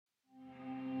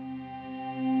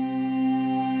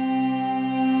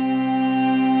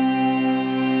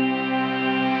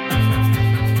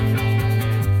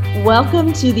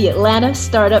Welcome to the Atlanta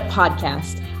Startup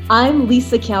Podcast. I'm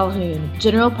Lisa Calhoun,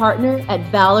 General Partner at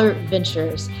Valor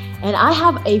Ventures, and I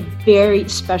have a very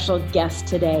special guest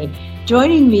today.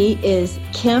 Joining me is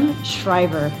Kim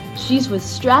Shriver. She's with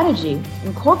Strategy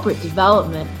and Corporate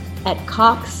Development at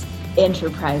Cox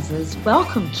Enterprises.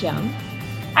 Welcome, Kim.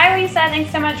 Hi, Lisa.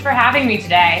 Thanks so much for having me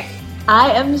today. I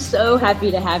am so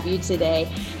happy to have you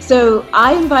today. So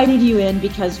I invited you in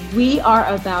because we are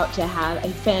about to have a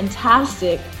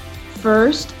fantastic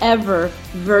first ever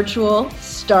virtual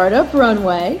startup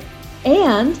runway,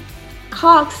 and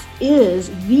Cox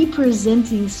is the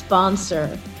presenting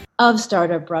sponsor of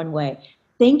Startup Runway.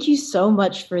 Thank you so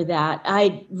much for that.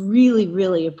 I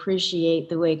really appreciate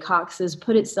the way Cox has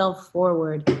put itself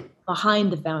forward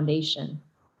behind the foundation.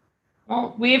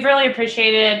 Well, we've really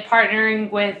appreciated partnering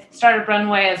with Startup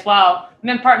Runway as well.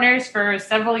 We've been partners for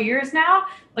several years now.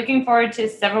 Looking forward to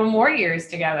several more years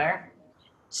together.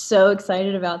 So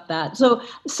excited about that. So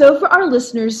for our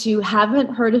listeners who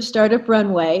haven't heard of Startup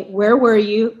Runway, where were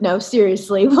you? No,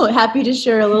 seriously, we're happy to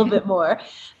share a little bit more.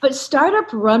 But Startup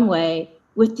Runway,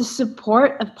 with the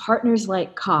support of partners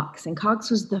like Cox, and Cox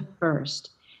was the first,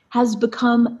 has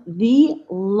become the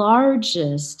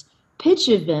largest pitch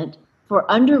event for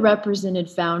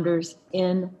underrepresented founders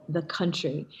in the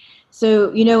country.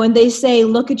 So, when they say,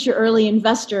 look at your early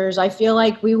investors, I feel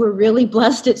like we were really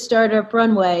blessed at Startup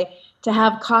Runway to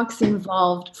have Cox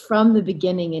involved from the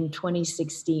beginning in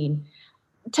 2016.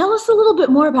 Tell us a little bit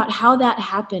more about how that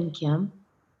happened, Kim.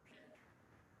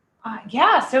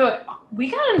 So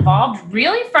we got involved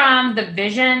really from the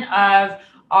vision of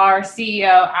our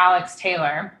CEO, Alex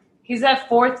Taylor. He's a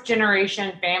fourth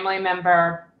generation family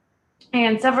member.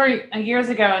 And several years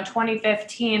ago in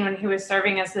 2015, when he was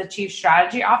serving as the chief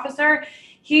strategy officer,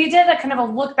 he did a kind of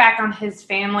a look back on his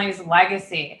family's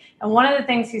legacy. And one of the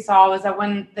things he saw was that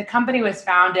when the company was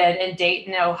founded in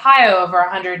Dayton, Ohio, over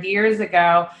 100 years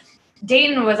ago,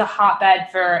 Dayton was a hotbed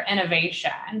for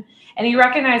innovation. And he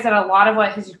recognized that a lot of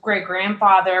what his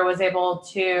great-grandfather was able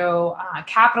to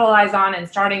capitalize on in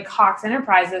starting Cox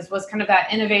Enterprises was kind of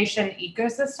that innovation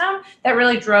ecosystem that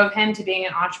really drove him to being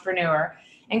an entrepreneur.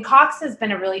 And Cox has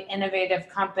been a really innovative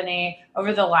company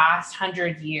over the last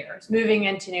 100 years, moving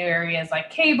into new areas like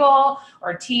cable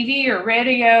or TV or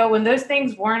radio, when those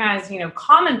things weren't as,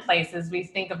 commonplace as we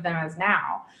think of them as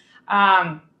now.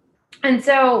 And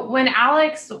so when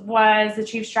Alex was the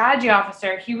chief strategy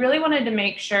officer, he really wanted to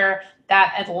make sure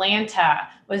that Atlanta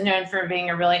was known for being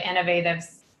a really innovative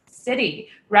city,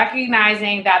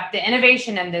 recognizing that the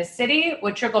innovation in this city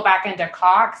would trickle back into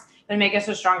Cox. It would make us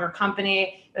a stronger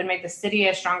company. It would make the city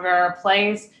a stronger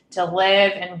place to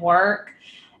live and work.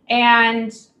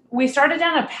 And we started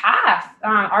down a path.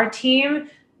 Our team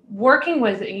working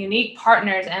with unique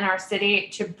partners in our city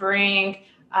to bring,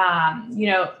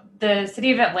 the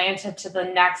city of Atlanta to the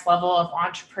next level of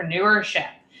entrepreneurship.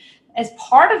 As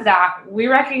part of that, we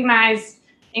recognize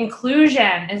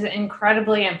inclusion is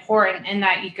incredibly important in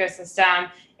that ecosystem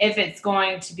if it's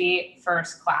going to be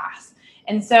first class.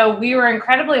 And so we were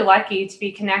incredibly lucky to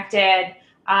be connected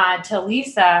to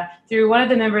Lisa through one of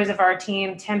the members of our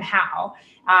team, Tim Howe.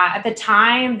 At the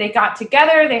time, they got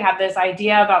together. They had this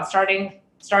idea about starting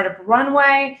Startup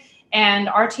Runway, and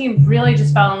our team really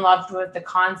just fell in love with the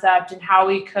concept and how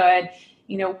we could,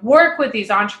 work with these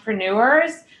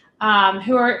entrepreneurs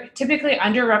who are typically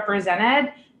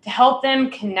underrepresented to help them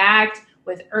connect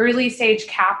with early stage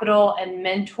capital and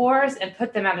mentors and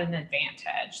put them at an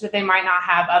advantage that they might not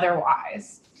have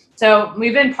otherwise. So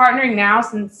we've been partnering now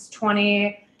since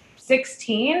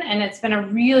 2016, and it's been a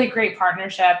really great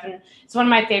partnership. And it's one of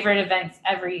my favorite events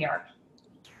every year.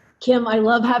 Kim, I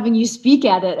love having you speak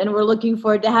at it, and we're looking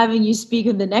forward to having you speak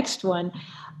in the next one.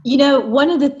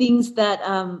 One of the things that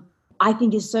I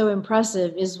think is so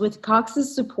impressive is with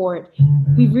Cox's support,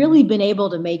 we've really been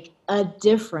able to make a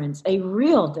difference, a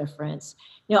real difference.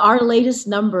 Our latest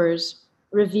numbers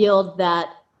revealed that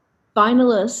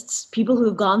finalists, people who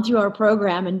have gone through our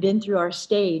program and been through our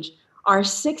stage, are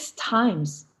 6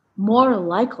 times more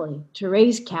likely to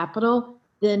raise capital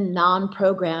than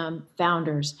non-program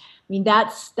founders. I mean,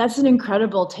 that's an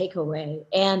incredible takeaway.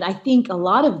 And I think a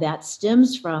lot of that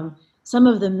stems from some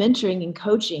of the mentoring and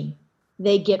coaching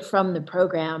they get from the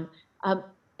program.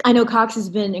 I know Cox has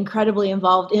been incredibly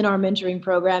involved in our mentoring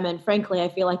program, and frankly, I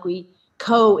feel like we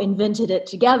co-invented it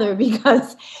together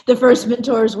because the first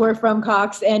mentors were from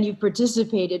Cox, and you've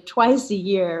participated twice a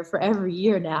year for every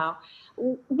year now.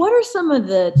 What are some of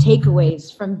the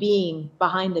takeaways from being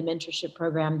behind the mentorship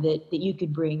program that you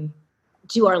could bring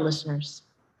to our listeners?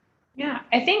 Yeah,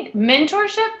 I think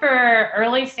mentorship for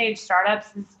early stage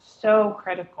startups is so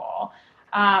critical.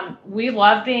 We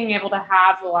love being able to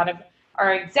have a lot of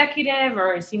our executive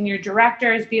or senior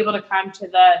directors be able to come to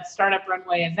the Startup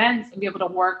Runway events and be able to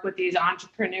work with these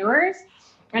entrepreneurs.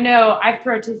 I know I've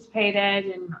participated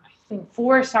in, I think,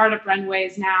 4 Startup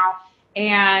Runways now,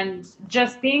 and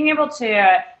just being able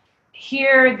to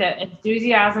hear the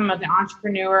enthusiasm of the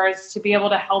entrepreneurs to be able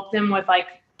to help them with like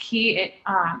key,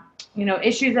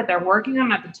 issues that they're working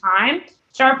on at the time.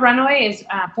 Startup Runway is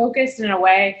focused in a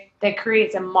way that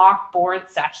creates a mock board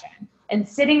session. And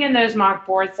sitting in those mock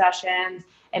board sessions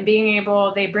and being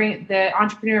able, the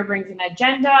entrepreneur brings an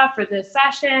agenda for the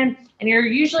session, and you're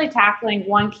usually tackling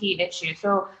one key issue.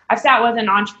 So I've sat with an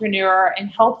entrepreneur and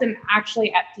helped them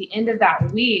actually at the end of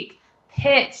that week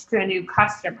pitch to a new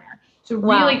customer. So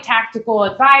really tactical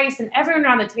advice, and everyone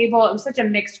around the table, it was such a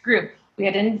mixed group. We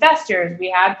had investors,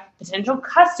 we had potential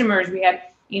customers, we had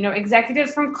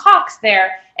executives from Cox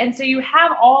there. And so you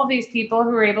have all these people who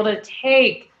are able to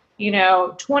take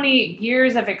 20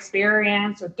 years of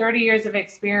experience or 30 years of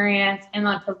experience and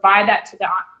then provide that to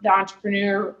the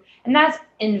entrepreneur. And that's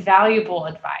invaluable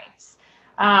advice.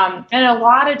 And a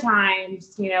lot of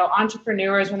times,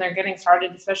 entrepreneurs, when they're getting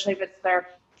started, especially if it's their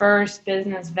first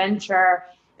business venture,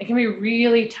 it can be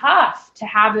really tough to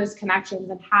have those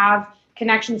connections and have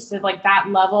connections to like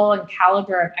that level and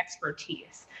caliber of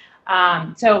expertise.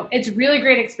 So it's really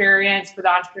great experience for the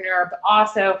entrepreneur, but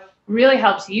also really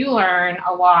helps you learn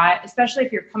a lot, especially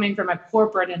if you're coming from a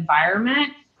corporate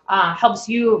environment, helps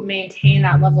you maintain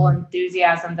that level of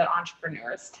enthusiasm that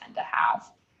entrepreneurs tend to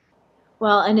have.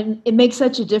 Well, and it makes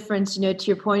such a difference, to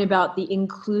your point about the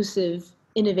inclusive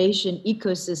innovation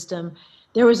ecosystem.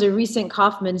 There was a recent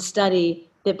Kaufman study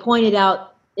that pointed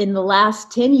out in the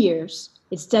last 10 years,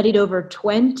 it studied over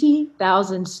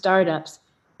 20,000 startups.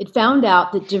 It found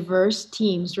out that diverse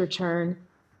teams return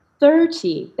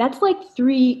 30. That's like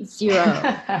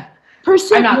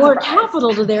 30% more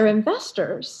capital to their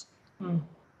investors.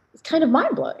 It's kind of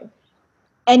mind-blowing.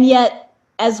 And yet,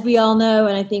 as we all know,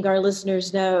 and I think our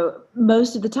listeners know,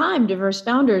 most of the time, diverse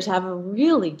founders have a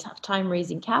really tough time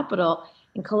raising capital.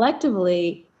 And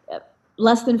collectively,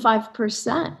 less than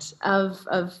 5%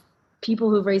 of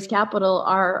people who've raised capital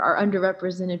are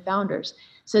underrepresented founders.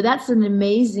 So that's an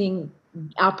amazing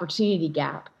opportunity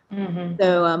gap. Mm-hmm.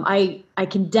 So I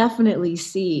can definitely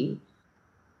see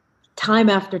time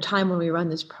after time when we run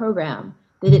this program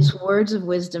that it's words of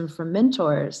wisdom from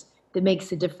mentors that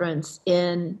makes a difference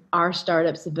in our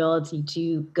startups' ability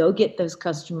to go get those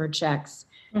customer checks,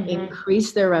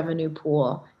 increase their revenue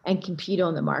pool, and compete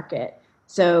on the market.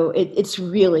 So it's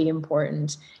really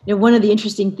important. One of the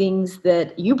interesting things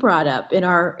that you brought up in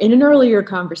an earlier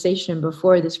conversation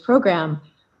before this program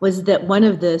was that one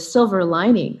of the silver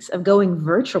linings of going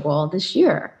virtual this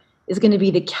year is going to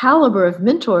be the caliber of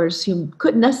mentors who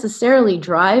couldn't necessarily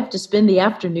drive to spend the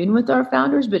afternoon with our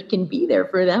founders, but can be there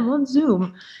for them on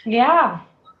Zoom. Yeah.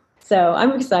 So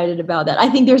I'm excited about that. I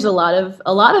think there's a lot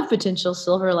of potential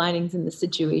silver linings in the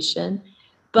situation,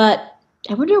 but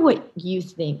I wonder what you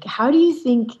think. How do you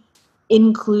think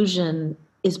inclusion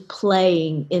is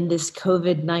playing in this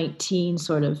COVID-19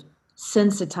 sort of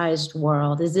sensitized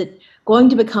world? Is it going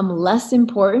to become less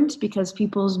important because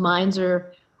people's minds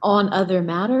are on other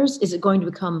matters? Is it going to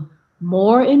become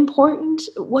more important?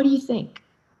 What do you think?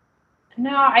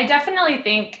 No, I definitely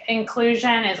think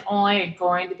inclusion is only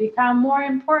going to become more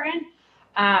important.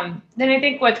 Then I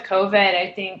think with COVID,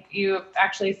 I think you've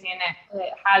actually seen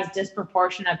it has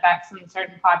disproportionate effects on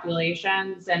certain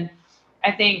populations. And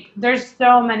I think there's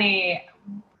so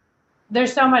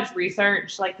much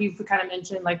research, like you've kind of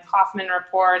mentioned, like Kaufman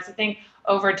reports. I think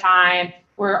over time,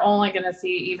 we're only going to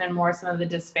see even more some of the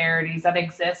disparities that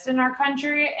exist in our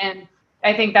country. And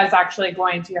I think that's actually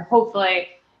going to hopefully,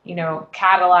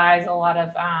 catalyze a lot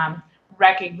of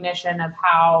recognition of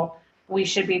how we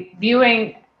should be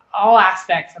viewing all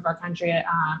aspects of our country,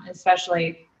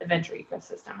 especially the venture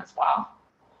ecosystem as well.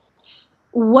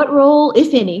 What role,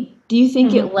 if any, do you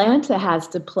think Atlanta has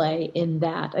to play in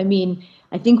that? I mean,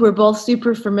 I think we're both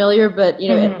super familiar, but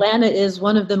Atlanta is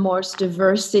one of the most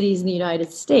diverse cities in the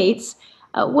United States.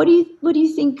 What do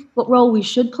you think? What role we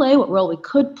should play? What role we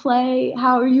could play?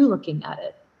 How are you looking at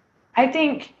it? I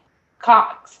think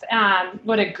Cox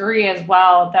would agree as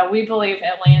well that we believe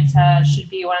Atlanta should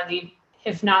be one of the,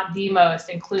 if not the most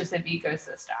inclusive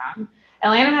ecosystem.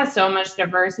 Atlanta has so much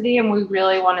diversity, and we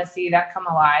really want to see that come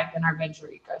alive in our venture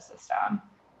ecosystem.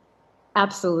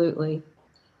 Absolutely.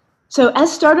 So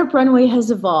as Startup Runway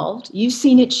has evolved, you've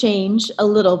seen it change a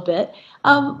little bit.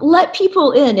 Let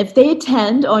people in. If they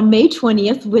attend on May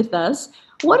 20th with us,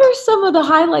 what are some of the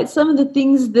highlights, some of the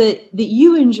things that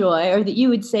you enjoy or that you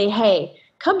would say, hey,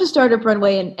 come to Startup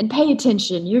Runway and pay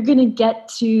attention. You're going to get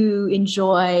to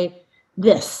enjoy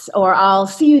this, or I'll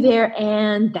see you there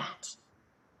and that?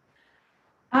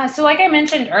 So like I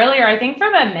mentioned earlier, I think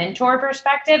from a mentor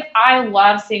perspective, I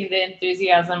love seeing the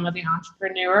enthusiasm of the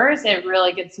entrepreneurs. It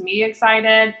really gets me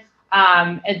excited.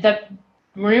 The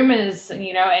room is,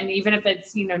 and even if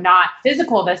it's, not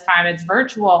physical this time, it's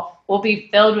virtual, will be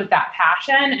filled with that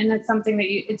passion. And it's something that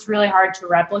it's really hard to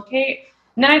replicate.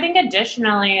 And then I think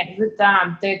additionally, with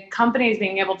the companies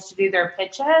being able to do their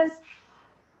pitches,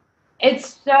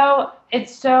 it's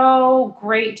so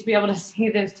great to be able to see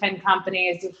those 10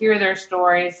 companies, to hear their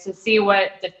stories, to see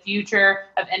what the future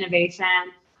of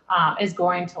innovation is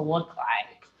going to look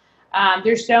like.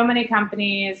 There's so many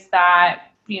companies that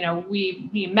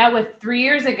we met with 3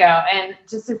 years ago, and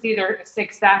just to see their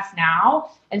success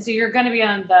now. And so you're going to be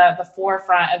on the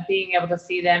forefront of being able to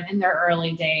see them in their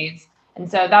early days. And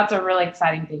so that's a really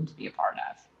exciting thing to be a part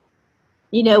of.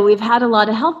 We've had a lot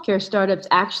of healthcare startups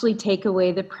actually take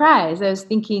away the prize. I was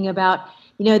thinking about,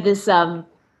 this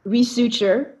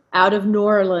researcher out of New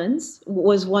Orleans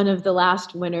was one of the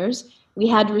last winners. We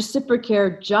had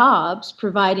Reciprocare Jobs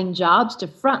providing jobs to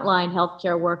frontline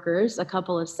healthcare workers a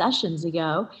couple of sessions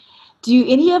ago. Do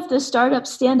any of the startups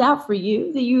stand out for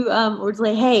you that you were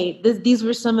like, hey, these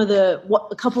were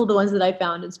a couple of the ones that I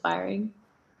found inspiring?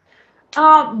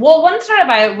 Well, one startup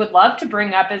I would love to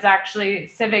bring up is actually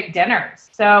Civic Dinners.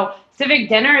 So Civic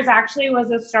Dinners actually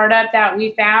was a startup that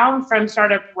we found from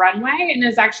Startup Runway, and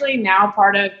is actually now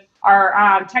part of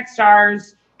our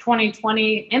Techstars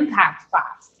 2020 Impact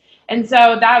class. And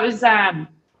so that was a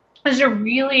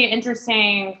really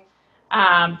interesting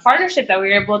partnership that we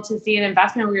were able to see, an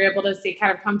investment we were able to see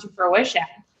kind of come to fruition.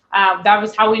 That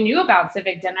was how we knew about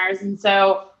Civic Dinners. And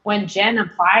so when Jen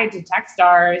applied to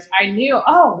Techstars, I knew,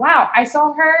 oh, wow, I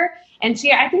saw her. And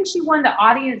I think she won the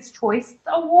Audience Choice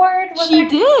Award. She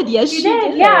did. Yes, she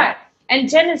did. Yeah. And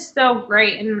Jen is so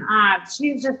great. And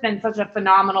she's just been such a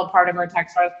phenomenal part of our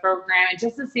Techstars program. And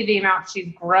just to see the amount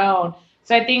she's grown.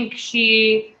 So I think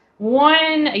she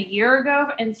won a year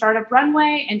ago in Startup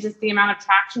Runway, and just the amount of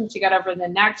traction she got over the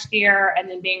next year, and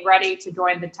then being ready to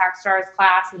join the Techstars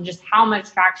class, and just how much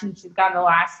traction she's got in the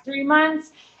last 3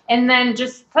 months. And then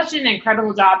just such an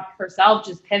incredible job herself,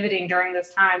 just pivoting during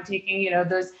this time, taking,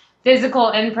 those physical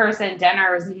in-person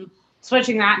dinners and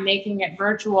switching that and making it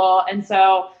virtual. And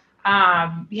so,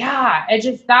 I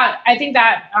think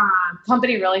that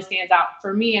company really stands out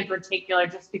for me in particular,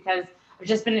 just because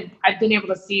I've been able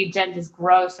to see Jen just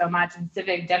grow so much, and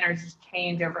Civic Dinners just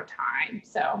change over time.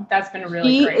 So that's been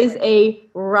really great. She is a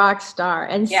rock star.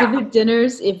 And yeah. Civic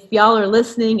Dinners, if y'all are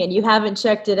listening and you haven't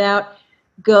checked it out,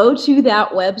 go to that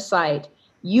website.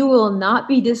 You will not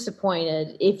be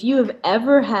disappointed. If you have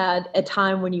ever had a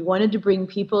time when you wanted to bring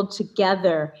people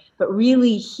together, but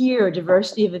really hear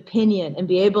diversity of opinion and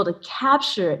be able to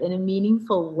capture it in a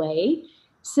meaningful way,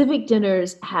 Civic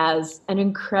Dinners has an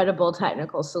incredible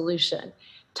technical solution.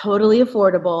 Totally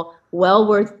affordable, well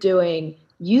worth doing.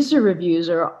 User reviews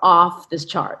are off the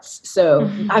charts. So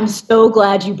I'm so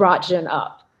glad you brought Jen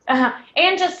up.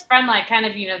 And just from kind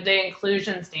of, the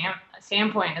inclusion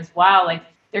standpoint as well,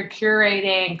 they're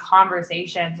curating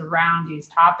conversations around these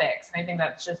topics. And I think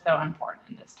that's just so important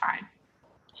in this time.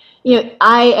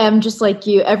 I am just like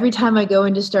you. Every time I go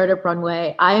into Startup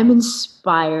Runway, I am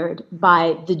inspired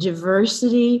by the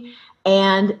diversity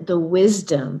and the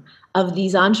wisdom of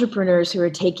these entrepreneurs who are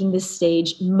taking the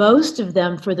stage, most of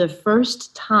them for the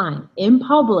first time in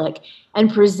public,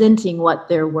 and presenting what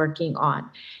they're working on.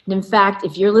 And in fact,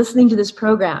 if you're listening to this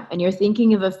program and you're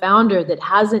thinking of a founder that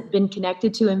hasn't been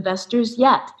connected to investors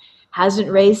yet, hasn't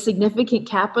raised significant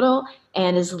capital,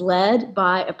 and is led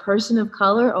by a person of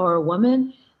color or a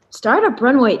woman, Startup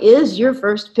Runway is your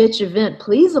first pitch event.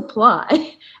 Please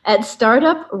apply at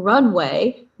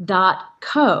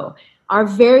startuprunway.co. Our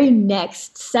very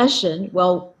next session,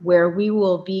 where we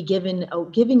will be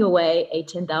giving away a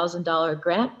 $10,000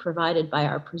 grant provided by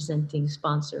our presenting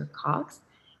sponsor, Cox,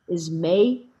 is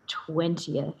May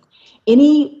 20th.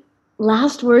 Any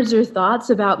last words or thoughts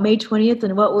about May 20th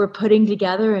and what we're putting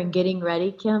together and getting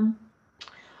ready, Kim?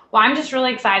 Well, I'm just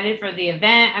really excited for the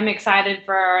event. I'm excited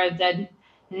for the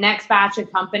next batch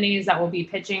of companies that will be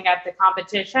pitching at the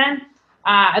competition.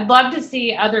 I'd love to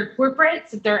see other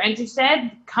corporates, if they're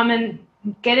interested, come and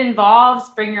get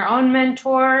involved, bring your own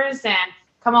mentors, and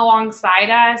come alongside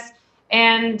us.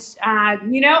 And,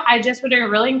 I just would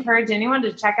really encourage anyone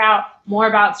to check out more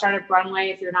about Startup Runway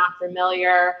if you're not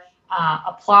familiar.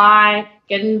 Apply,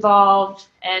 get involved,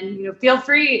 and feel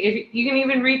free. If you can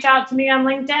even reach out to me on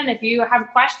LinkedIn if you have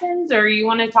questions or you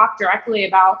want to talk directly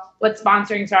about what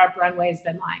sponsoring Startup Runway has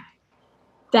been like.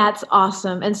 That's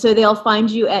awesome. And so they'll find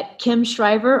you at Kim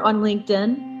Shriver on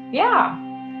LinkedIn. Yeah.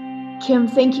 Kim,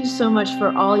 thank you so much for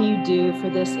all you do for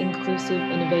this inclusive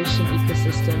innovation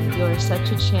ecosystem. You're such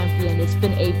a champion. It's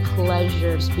been a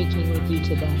pleasure speaking with you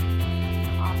today.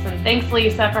 Awesome. Thanks,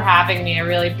 Lisa, for having me. I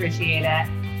really appreciate it.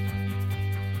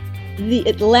 The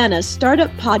Atlanta Startup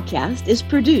Podcast is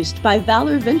produced by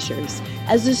Valor Ventures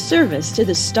as a service to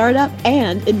the startup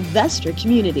and investor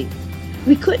community.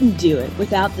 We couldn't do it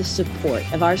without the support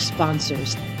of our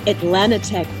sponsors, Atlanta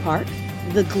Tech Park,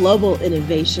 the Global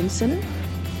Innovation Center,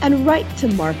 and Right to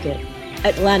Market,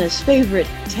 Atlanta's favorite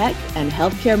tech and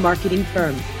healthcare marketing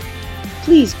firm.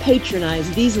 Please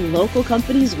patronize these local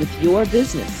companies with your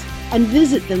business and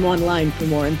visit them online for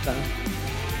more info.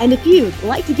 And if you'd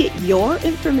like to get your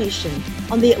information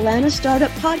on the Atlanta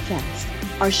Startup Podcast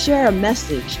or share a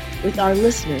message with our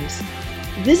listeners,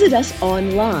 visit us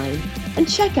online and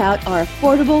check out our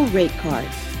affordable rate card.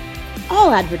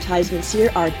 All advertisements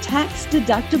here are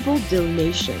tax-deductible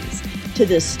donations to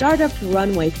the Startup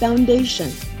Runway Foundation,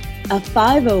 a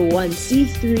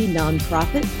 501c3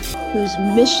 nonprofit whose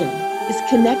mission is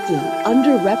connecting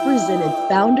underrepresented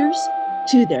founders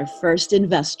to their first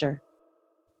investor.